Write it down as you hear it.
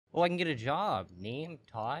Oh, I can get a job. Name,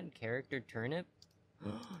 Todd, character, turnip.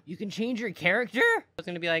 You can change your character? It's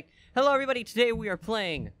gonna be like, hello everybody, today we are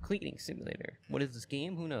playing Cleaning Simulator. What is this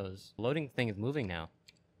game? Who knows? Loading thing is moving now.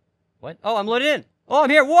 What? Oh, I'm loaded in! Oh, I'm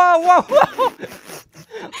here! Whoa, whoa, whoa!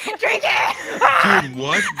 Drink it! Dude,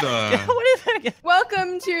 what the? What is that again?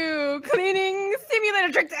 Welcome to Cleaning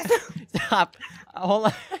Simulator. Drink this! Stop. Hold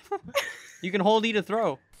on. You can hold E to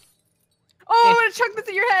throw. Oh, I'm gonna chuck this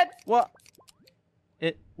at your head! What?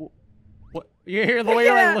 What? You hear the way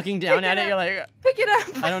you're like looking down at it, you're like... Pick it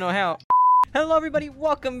up! I don't know how. Hello everybody,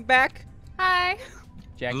 welcome back. Hi.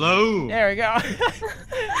 Jackie. Hello. There we go.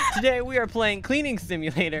 Today we are playing Cleaning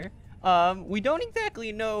Simulator. We don't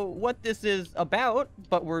exactly know what this is about,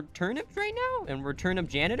 but we're turnips right now, and we're turnip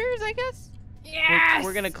janitors, I guess? Yes!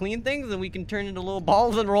 We're gonna clean things, and we can turn into little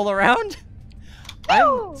balls and roll around.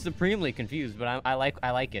 I'm supremely confused, but I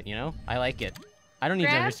like it, you know? I like it. I don't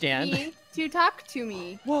even understand. Me to talk to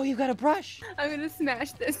me. Whoa, you got a brush. I'm gonna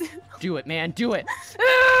smash this. Do it, man, do it.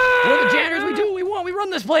 We're the janitors, we do what we want, we run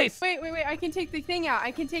this place. Wait, I can take the thing out.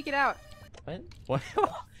 I can take it out. What?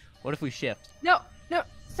 What if we shift? No,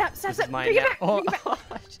 stop. Bring it back. Oh. Bring it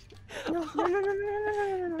back. No.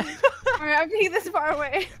 Alright, I'm taking this far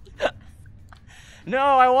away. No,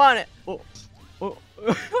 I want it. Oh.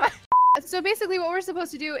 So basically what we're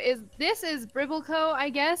supposed to do is, this is Bribbleco, I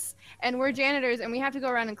guess, and we're janitors and we have to go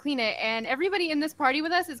around and clean it, and everybody in this party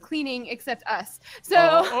with us is cleaning except us.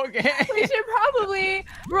 So okay. We should probably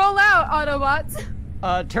roll out, Autobots.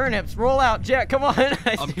 Turnips, roll out, Jack, come on.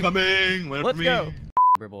 I'm coming. Wait Let's for me. go.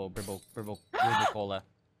 Bribble cola.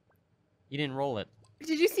 You didn't roll it.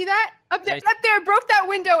 Did you see that? Up there, broke that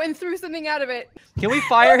window and threw something out of it. Can we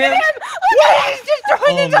fire him? Look at him! He's just throwing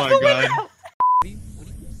Oh things out my the god. window!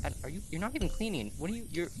 Are you? You're not even cleaning. What are you?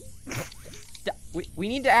 You're. We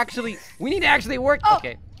need to actually work. Oh.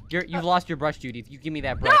 Okay. You've lost your brush, Judy. You give me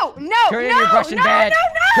that brush. No! Turn in your brush and badge.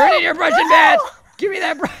 Turn in your brush and badge. Give me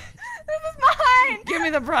that brush. This is mine! Give me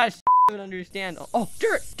the brush. I don't understand. Oh,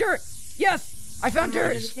 dirt. Yes, I found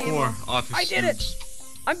dirt. Poor office I did it.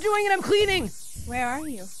 students. I'm doing it. I'm cleaning. Where are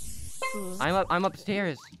you? I'm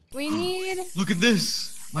upstairs. We need... Look at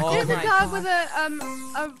this. There's my a dog with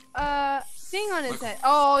a thing on his head.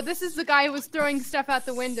 Oh, this is the guy who was throwing stuff out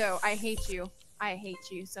the window. I hate you. I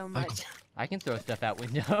hate you so much. I can throw stuff out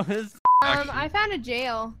windows. I found a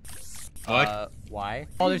jail. What? Why?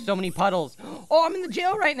 Oh, there's so many puddles. Oh, I'm in the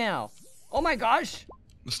jail right now. Oh my gosh.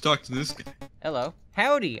 Let's talk to this guy. Hello.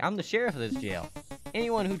 Howdy, I'm the sheriff of this jail.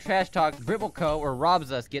 Anyone who trash talks Bribbleco or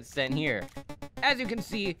robs us gets sent here. As you can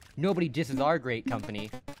see, nobody disses our great company.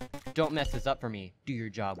 Don't mess this up for me. Do your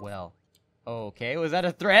job well. Okay, was that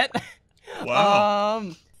a threat?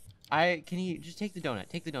 Wow. Can you just take the donut?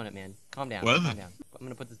 Take the donut, man. Calm down. Well, Calm down. I'm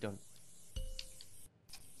gonna put this donut.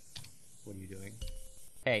 What are you doing?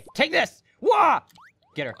 Hey, take this! Wah!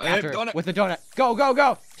 Get her. After her with the donut.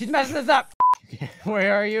 Go! She's messing this up.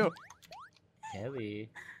 Where are you? Kellie.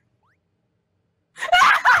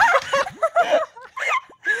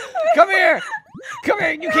 Come here!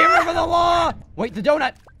 You can't remember the law! Wait, the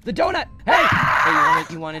donut! Hey! Hey,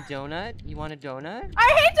 you want a donut? You want a donut? I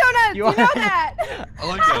hate donuts! You know that! I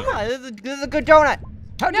like Come that. on, this is a good donut!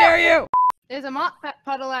 How dare you! There's a mop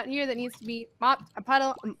puddle out here that needs to be mopped. A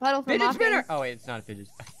puddle for Fidget mopping. spinner! Oh wait, it's not a fidget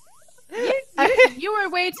spinner. You were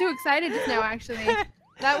way too excited just now, actually.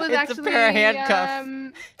 That was It's actually a pair of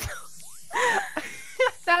handcuffs.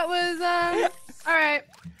 That was alright.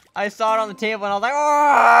 I saw it on the table and I was like,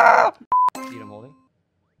 oh! See what I'm holding?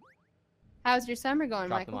 How's your summer going,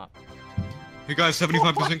 Drop them Michael? off. Hey guys,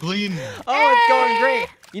 75% clean. Oh, it's going great.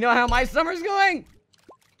 You know how my summer's going?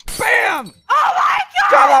 Bam! Oh my god!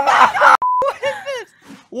 Drop them off! What is this?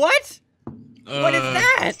 What? What is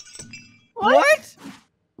that? What?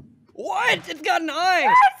 What? It's got an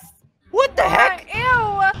eye. What the heck?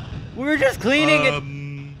 Ew! We were just cleaning it.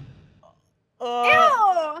 Ew!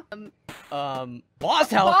 Boss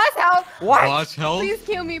help. Boss help! What? Boss help. Please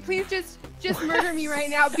kill me. Please just murder me right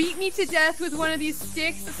now. Beat me to death with one of these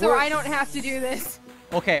sticks so I don't have to do this.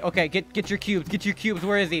 Okay, get your cubes. Get your cubes.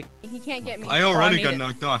 Where is he? He can't get me. I already made got it.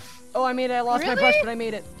 knocked off. Oh, I made it. I lost my Really? brush, but I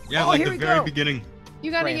made it. Yeah, Oh, like here the we very go. beginning. You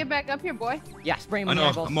gotta Spray him. get back up here, boy. Yeah, spray him I with know.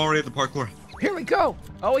 eyeballs. I'm already at the parkour. Here we go.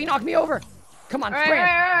 Oh, he knocked me over. Come on, Alright, spray him.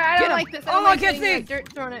 I Get don't him. like this. I Oh, don't like I can't getting see.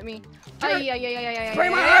 dirt thrown at me. Dirt. Yeah. Spray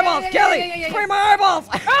my eyeballs, Kelly. Spray my eyeballs.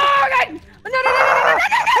 Oh god!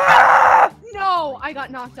 No! No, I got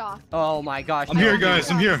knocked off. Oh my gosh. I'm here, guys.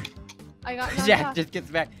 I'm here. I got knocked Jack off. just gets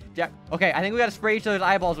back. Jack. Okay, I think we gotta spray each other's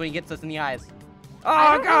eyeballs when he gets us in the eyes.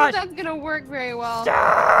 I Oh don't gosh. know if that's gonna work very well.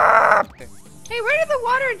 Stop! Hey, where did the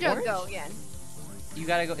water jug go again? You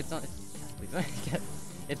gotta go. It's not.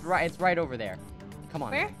 It's right over there. Come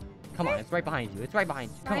on. Where? Man. Come on, it's right behind you. It's right behind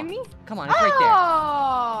you. Come Behind on. me? Come on, it's right there.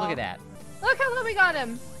 Oh! Look at that. Look how low we got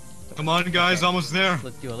him. Come on, guys, Okay. almost there.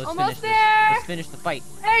 Let's do it. Let's Almost finish this. there. Let's finish the fight.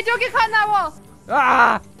 Hey, don't get caught in that wall.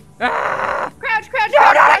 Ah! Ah! Crouch, crouch, No,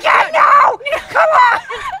 crouch, not crouch, again! crouch. No! Come on!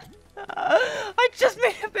 I just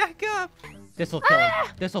made it back up. This will kill him.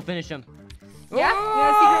 This will finish him. Yeah? You got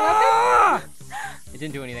a secret weapon? It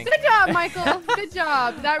didn't do anything. Good job, Michael. Good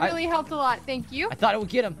job. That really helped a lot. Thank you. I thought it would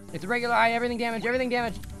get him. It's a regular eye. Everything damaged. Everything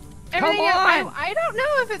damaged. Everything Come else, on! I don't know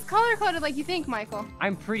if it's color coded like you think, Michael.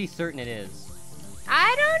 I'm pretty certain it is.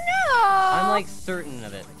 I don't know. I'm like certain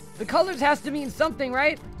of it. The colors has to mean something,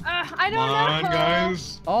 right? I don't Come on, know.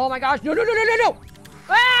 guys. Oh my gosh. No, no, no, no, no, no.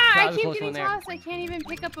 Ah, That I was a keep close getting one there. tossed. I can't even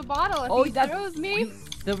pick up a bottle if Oh, he that's- throws me.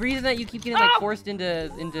 The reason that you keep getting like Oh! forced into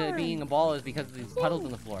being a ball is because of these puddles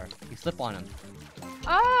on the floor. You slip on them.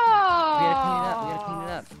 Oh. We gotta clean it up. We gotta clean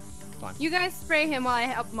it up. Come on. You guys spray him while I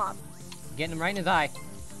help him up. Getting him right in his eye.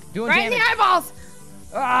 Doing Right in damage. the eyeballs.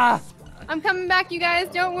 Ah! I'm coming back, you guys.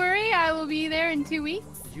 Don't worry. I will be there in 2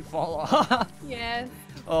 weeks. Did you fall off? Yes.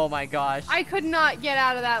 Oh my gosh. I could not get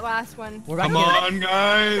out of that last one. We're about Come to get him. on,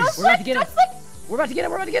 guys. We're about to get him. Don't slip. We're about to get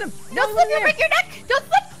him. We're about to get him. Don't slip. You'll break your neck. Don't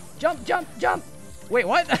slip. Jump, jump, jump. Wait,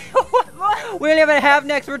 what? We only have a half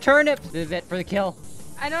next. Return it. This is it for the kill.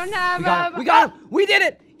 I don't have. We got him. We got him. We did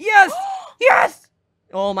it. Yes. Yes.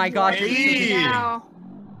 Oh my gosh. Hey. Now.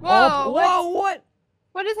 Whoa. Oh, whoa, what?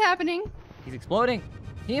 What is happening? He's exploding.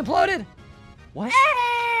 He imploded. What?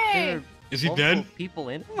 Hey! There are Is he multiple dead? people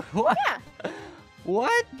in him? What? Yeah.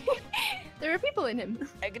 What? There are people in him.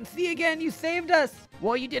 I can see again. You saved us.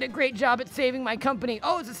 Well, you did a great job at saving my company.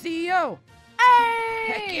 Oh, it's a CEO. Hey!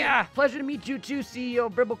 Heck yeah. Pleasure to meet you too,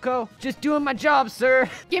 CEO Bribbleco. Just doing my job, sir.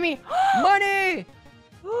 Gimme. Money.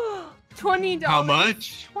 $20. How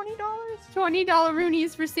much? $20. $20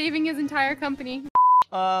 Roonies for saving his entire company.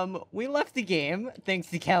 We left the game thanks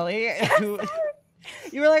to Kelly. who-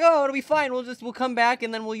 You were like, oh, it'll be fine. We'll come back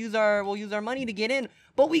and then we'll use our money to get in.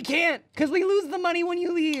 But we can't, because we lose the money when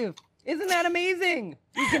you leave. Isn't that amazing?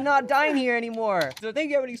 We cannot dine here anymore. So thank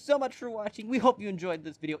you everybody so much for watching. We hope you enjoyed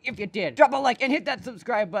this video. If you did, drop a like and hit that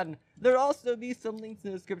subscribe button. There'll also be some links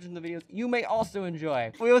in the description of the videos you may also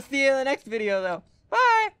enjoy. We will see you in the next video though.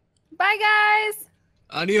 Bye. Bye, guys.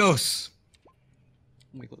 Adios.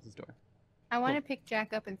 Let me close this door. I want to pick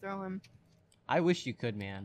Jack up and throw him. I wish you could, man.